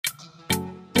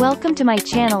Welcome to my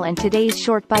channel and today's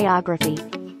short biography.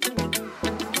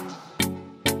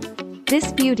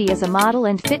 This beauty is a model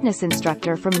and fitness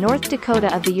instructor from North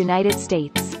Dakota of the United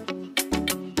States.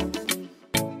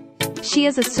 She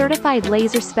is a certified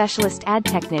laser specialist ad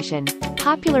technician,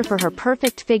 popular for her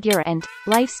perfect figure and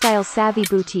lifestyle savvy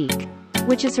boutique,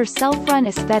 which is her self-run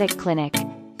aesthetic clinic.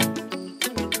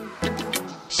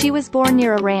 She was born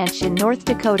near a ranch in North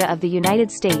Dakota of the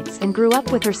United States and grew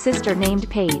up with her sister named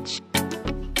Paige.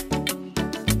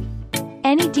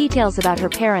 Any details about her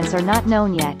parents are not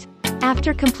known yet.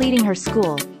 After completing her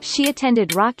school, she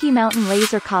attended Rocky Mountain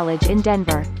Laser College in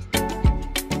Denver.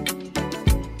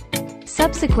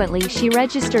 Subsequently, she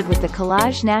registered with the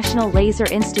Collage National Laser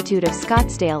Institute of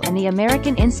Scottsdale and the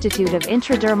American Institute of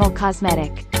Intradermal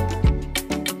Cosmetic.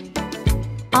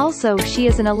 Also, she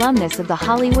is an alumnus of the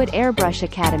Hollywood Airbrush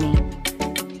Academy.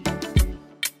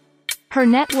 Her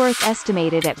net worth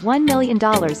estimated at $1 million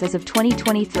as of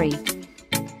 2023.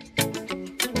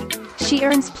 She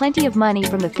earns plenty of money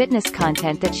from the fitness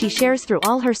content that she shares through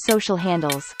all her social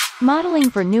handles, modeling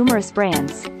for numerous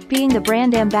brands, being the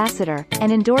brand ambassador, and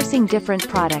endorsing different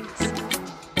products.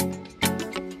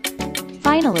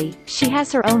 Finally, she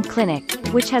has her own clinic,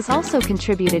 which has also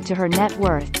contributed to her net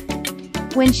worth.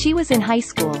 When she was in high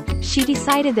school, she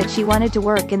decided that she wanted to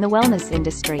work in the wellness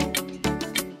industry.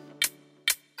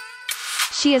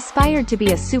 She aspired to be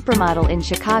a supermodel in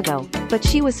Chicago, but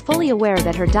she was fully aware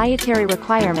that her dietary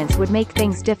requirements would make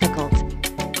things difficult.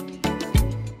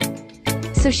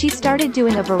 So she started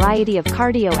doing a variety of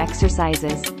cardio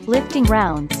exercises, lifting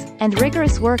rounds, and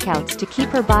rigorous workouts to keep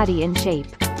her body in shape.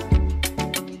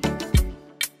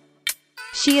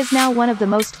 She is now one of the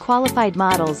most qualified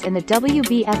models in the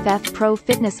WBFF Pro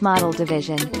Fitness Model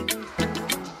division.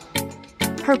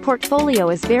 Her portfolio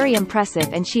is very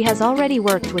impressive and she has already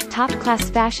worked with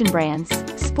top-class fashion brands,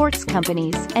 sports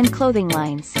companies, and clothing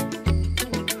lines.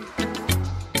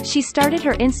 She started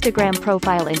her Instagram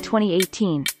profile in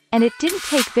 2018, and it didn't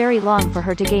take very long for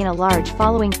her to gain a large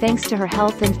following thanks to her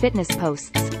health and fitness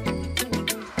posts.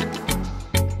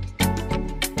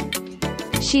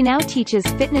 She now teaches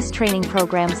fitness training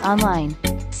programs online.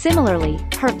 Similarly,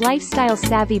 her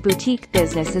lifestyle-savvy boutique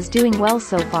business is doing well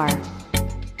so far.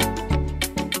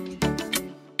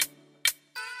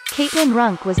 Caitlin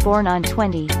Runk was born on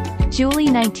 20 July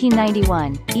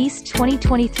 1991, East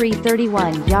 2023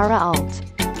 31 Yara Alt.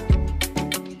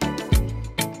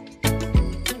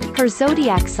 Her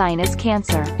zodiac sign is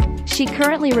Cancer. She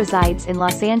currently resides in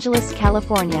Los Angeles,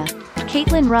 California.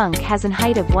 Caitlin Runk has an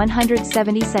height of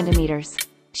 170 centimeters.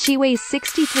 She weighs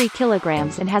 63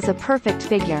 kilograms and has a perfect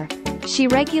figure. She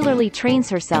regularly trains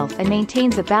herself and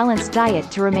maintains a balanced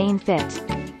diet to remain fit.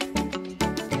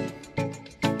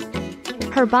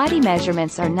 Her body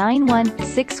measurements are 9'1",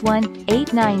 6'1",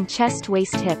 8'9", chest,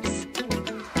 waist, hips.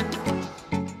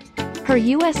 Her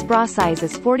US bra size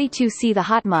is 42C. The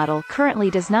hot model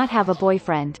currently does not have a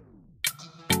boyfriend.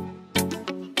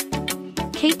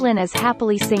 Caitlin is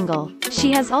happily single.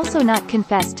 She has also not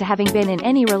confessed to having been in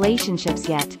any relationships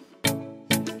yet.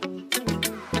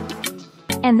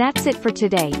 And that's it for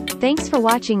today. Thanks for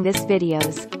watching this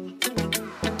videos.